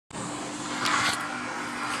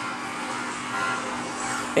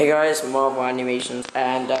Hey guys, Marvel Animations,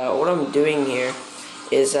 and what I'm doing here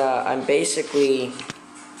is I'm basically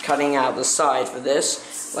cutting out the side for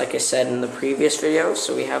this, like I said in the previous video.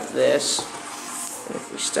 So we have this, and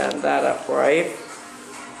if we stand that upright,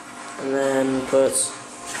 and then put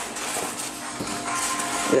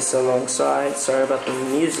this alongside. Sorry about the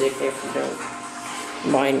music if you don't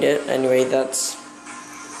mind it. Anyway, that's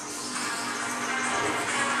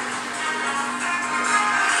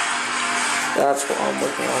what I'm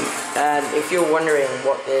working on. And if you're wondering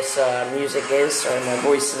what this music is, sorry, my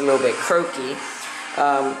voice is a little bit croaky.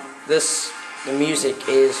 The music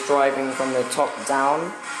is Driving from the Top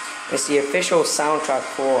Down. It's the official soundtrack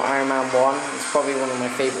for Iron Man 1. It's probably one of my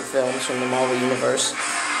favorite films from the Marvel Universe.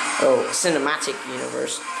 Oh, cinematic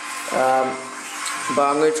universe. But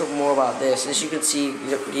I'm going to talk more about this. As you can see,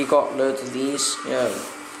 you got loads of these,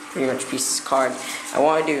 pretty much pieces of card. And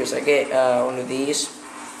what I do is I get one of these.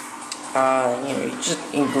 You just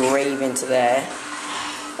engrave into there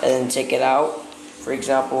and then take it out. For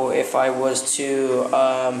example, if I was to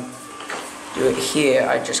do it here,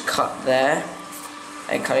 I just cut there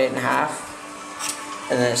and cut it in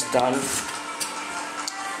half, and then it's done.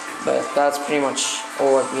 But that's pretty much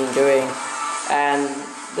all I've been doing, and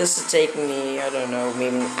this is taking me, I don't know,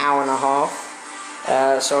 maybe an hour and a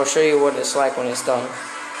half. So I'll show you what it's like when it's done.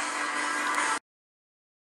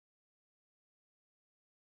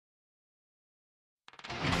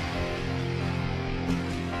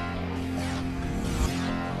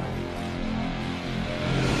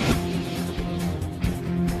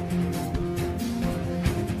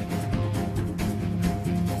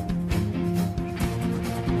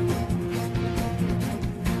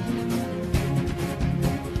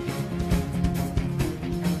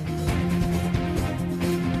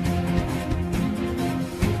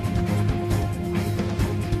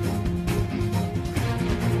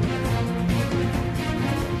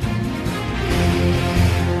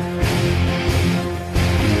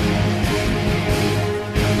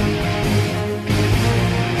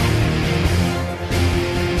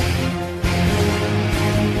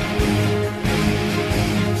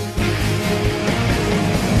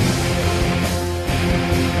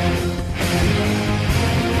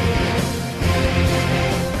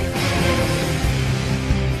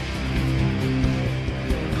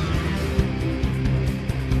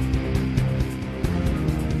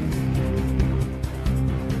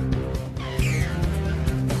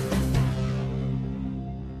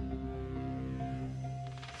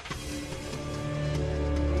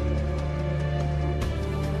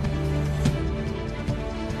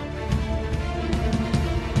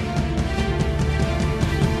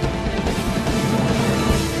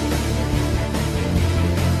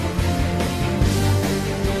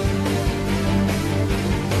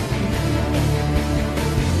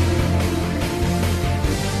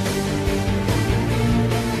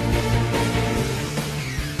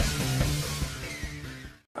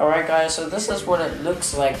 Alright guys, so this is what it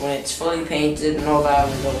looks like when it's fully painted and all that,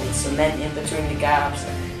 with all the cement in between the gaps,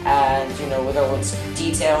 and with all its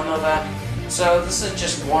detail and all that. So this is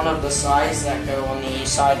just one of the sides that go on the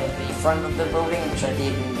side of the front of the building, which I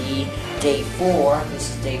did in the day 4. This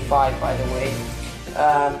is day 5, by the way.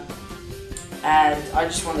 And I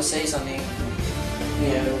just want to say something,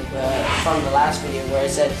 from the last video where I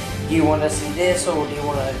said, do you want to see this, or do you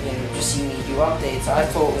want to, just see me do updates? I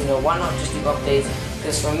thought, why not just do updates?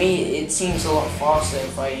 Because for me, it seems a lot faster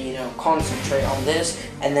if I, concentrate on this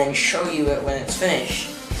and then show you it when it's finished.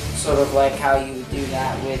 Sort of like how you would do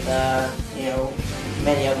that with,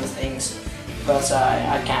 many other things. But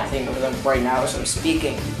I can't think of them right now as I'm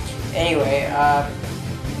speaking. Anyway,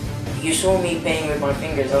 you saw me playing with my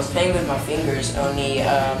fingers. I was playing with my fingers only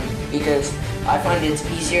because I find it's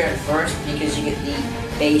easier at first, because you get the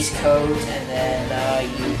base coat and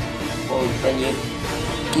then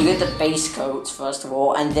you get the base coats first of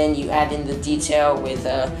all, and then you add in the detail with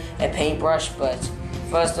a paintbrush. But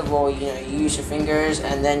first of all, you use your fingers,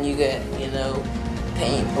 and then you get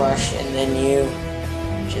paintbrush, and then you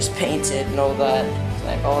just paint it and all that. It's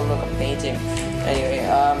like, oh look, I'm painting. Anyway,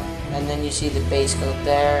 and then you see the base coat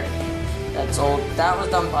there. That's all. That was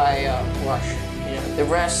done by brush. The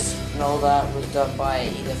rest and all that was done by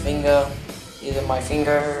either my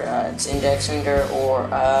finger, its index finger, or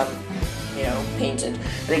painted.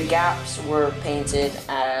 The gaps were painted,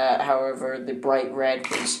 however the bright red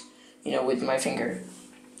was, with my finger.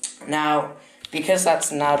 Now, because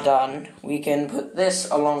that's now done, we can put this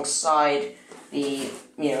alongside the,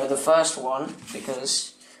 the first one,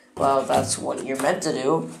 because, well, that's what you're meant to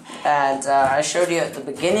do. And I showed you at the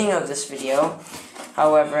beginning of this video.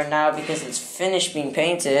 However, now because it's finished being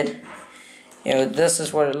painted, this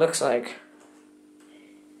is what it looks like.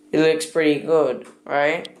 it looks pretty good,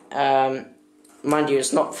 right? Mind you,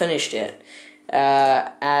 it's not finished yet.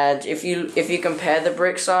 And if you compare the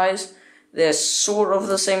brick size, they're sort of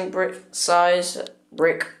the same brick sizes.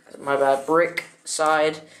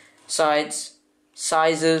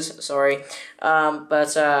 Sorry,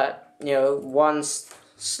 but you know, one's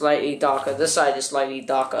slightly darker. This side is slightly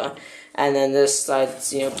darker, and then this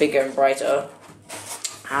side's, you know, bigger and brighter.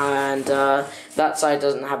 And that side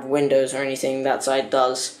doesn't have windows or anything. That side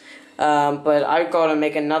does. But I've got to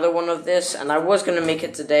make another one of this, and I was gonna make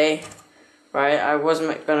it today. Right, I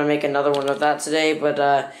wasn't gonna make another one of that today,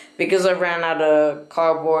 but because I ran out of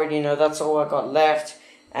cardboard, you know, that's all I got left.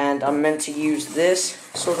 And I'm meant to use this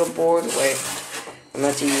sort of board. Wait, I'm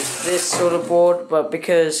meant to use this sort of board, but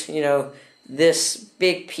because, you know, this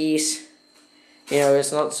big piece, you know,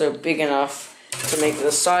 is not so big enough to make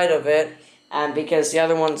the side of it, and because the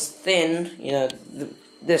other one's thin, you know,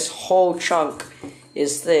 this whole chunk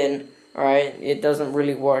is thin, right? It doesn't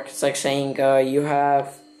really work. It's like saying you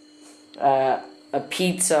have a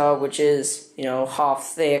pizza which is, you know, half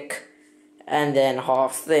thick and then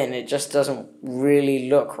half thin. It just doesn't really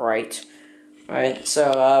look right, right?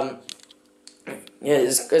 So yeah,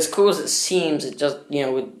 as cool as it seems, it just, you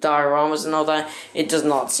know, with dioramas and all that, it does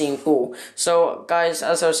not seem cool. So guys,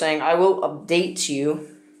 as I was saying, I will update you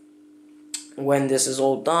when this is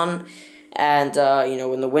all done, and you know,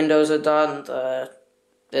 when the windows are done,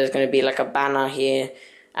 there's going to be like a banner here,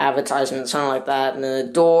 advertisement, something like that, and then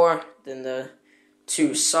the door, then the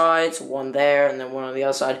two sides, one there and then one on the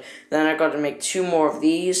other side. Then I've got to make two more of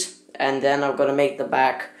these, and then I've got to make the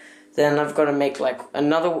back. Then I've got to make like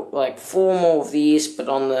another, like 4 more of these, but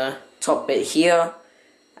on the top bit here,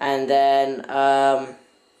 and then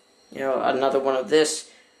you know, another one of this,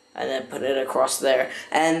 and then put it across there,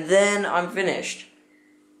 and then I'm finished.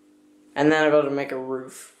 And then I've got to make a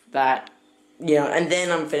roof, that, you know, and then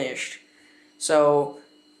I'm finished. So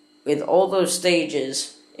with all those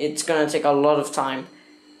stages, it's going to take a lot of time,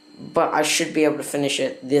 but I should be able to finish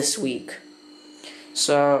it this week.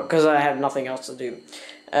 So, because I have nothing else to do.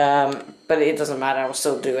 But it doesn't matter, I'll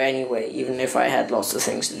still do it anyway, even if I had lots of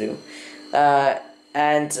things to do.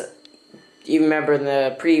 And you remember in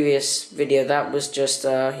the previous video, that was just,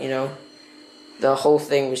 you know, the whole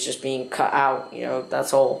thing was just being cut out, you know,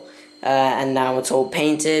 that's all. And now it's all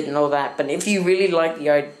painted and all that. But if you really like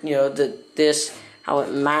the, you know, this, how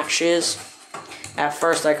it matches. At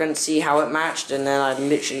first I couldn't see how it matched, and then I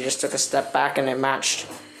literally just took a step back and it matched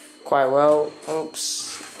quite well.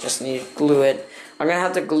 Oops, just need to glue it. I'm going to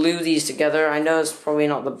have to glue these together. I know it's probably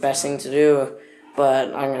not the best thing to do, but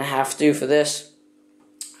I'm going to have to for this.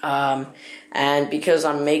 And because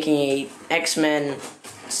I'm making a X-Men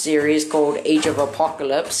series called Age of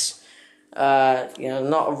Apocalypse, you know,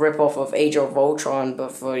 not a rip-off of Age of Ultron,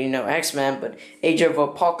 but for, you know, X-Men, but Age of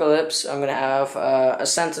Apocalypse, I'm going to have a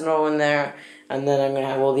Sentinel in there, and then I'm going to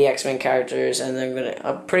have all the X-Men characters, and then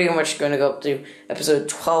I'm pretty much going to go up to episode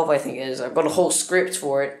 12, I think it is. I've got a whole script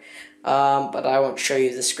for it, but I won't show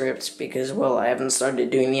you the script because, well, I haven't started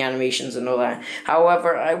doing the animations and all that.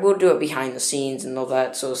 However, I will do it behind the scenes and all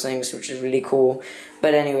that sort of things, which is really cool.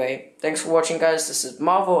 But anyway, thanks for watching, guys. This is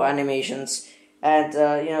Marvel Animations, and,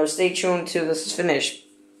 you know, stay tuned till this is finished.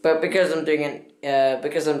 But because I'm doing it,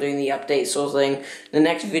 because I'm doing the update sort of thing, the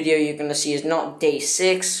next video you're going to see is not day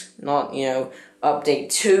 6, not, you know, update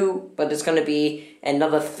 2, but it's going to be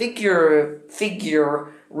another figure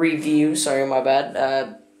review. Sorry, my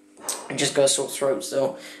bad. I just got a sore throat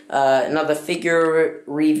still. Another figure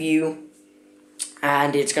review,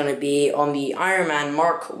 and it's going to be on the Iron Man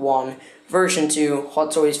Mark 1 version 2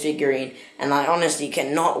 Hot Toys figurine, and I honestly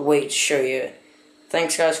cannot wait to show you it.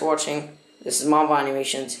 Thanks, guys, for watching. This is Marvel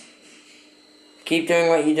Animations. Keep doing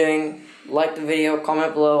what you're doing. Like the video,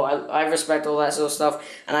 comment below. I respect all that sort of stuff.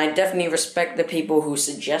 And I definitely respect the people who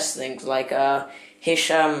suggest things. Like,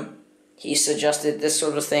 Hisham, he suggested this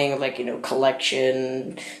sort of thing. Like, you know,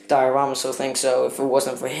 collection, diorama sort of thing. So if it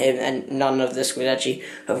wasn't for him, and none of this would actually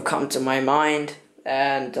have come to my mind.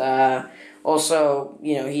 And, also,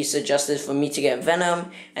 you know, he suggested for me to get Venom,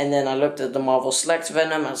 and then I looked at the Marvel Select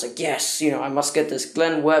Venom, I was like, yes, you know, I must get this.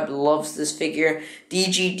 Glenn Webb loves this figure.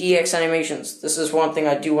 DGDX Animations, this is one thing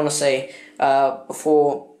I do want to say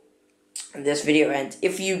before this video ends.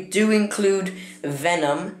 If you do include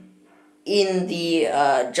Venom in the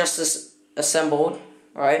Justice Assembled,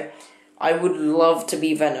 right, I would love to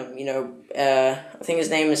be Venom, you know. I think his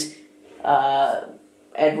name is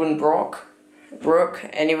Edwin Brock. Brooke.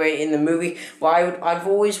 Anyway, in the movie, well, I've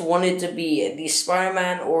always wanted to be the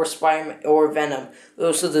Spider-Man or Venom.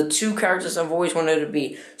 Those are the two characters I've always wanted to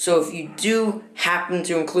be. So if you do happen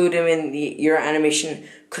to include him in your animation,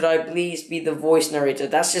 could I please be the voice narrator?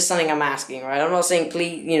 That's just something I'm asking, right? I'm not saying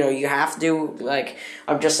please, you know, you have to, like,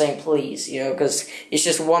 I'm just saying please, you know, because it's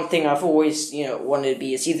just one thing I've always, you know, wanted to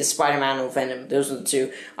be. It's either Spider-Man or Venom. Those are the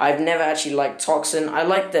two. I've never actually liked Toxin. I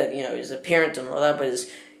like that, you know, his appearance and all that, but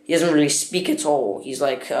he doesn't really speak at all. He's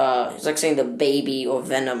like saying the baby or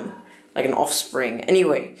Venom, like an offspring.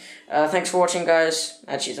 Anyway, thanks for watching, guys.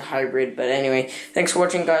 Actually, it's a hybrid, but anyway, thanks for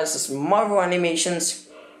watching, guys. This is Marvel Animations.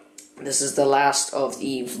 This is the last of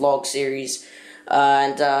the vlog series,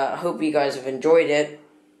 and I hope you guys have enjoyed it.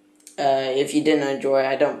 If you didn't enjoy it,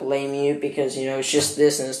 I don't blame you, because, you know, it's just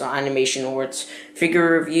this, and it's not animation or it's figure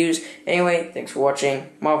reviews. Anyway, thanks for watching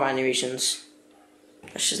Marvel Animations.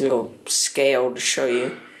 That's just a little scale to show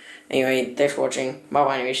you. Anyway, thanks for watching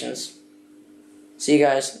Marvel Animations. See you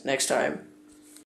guys next time.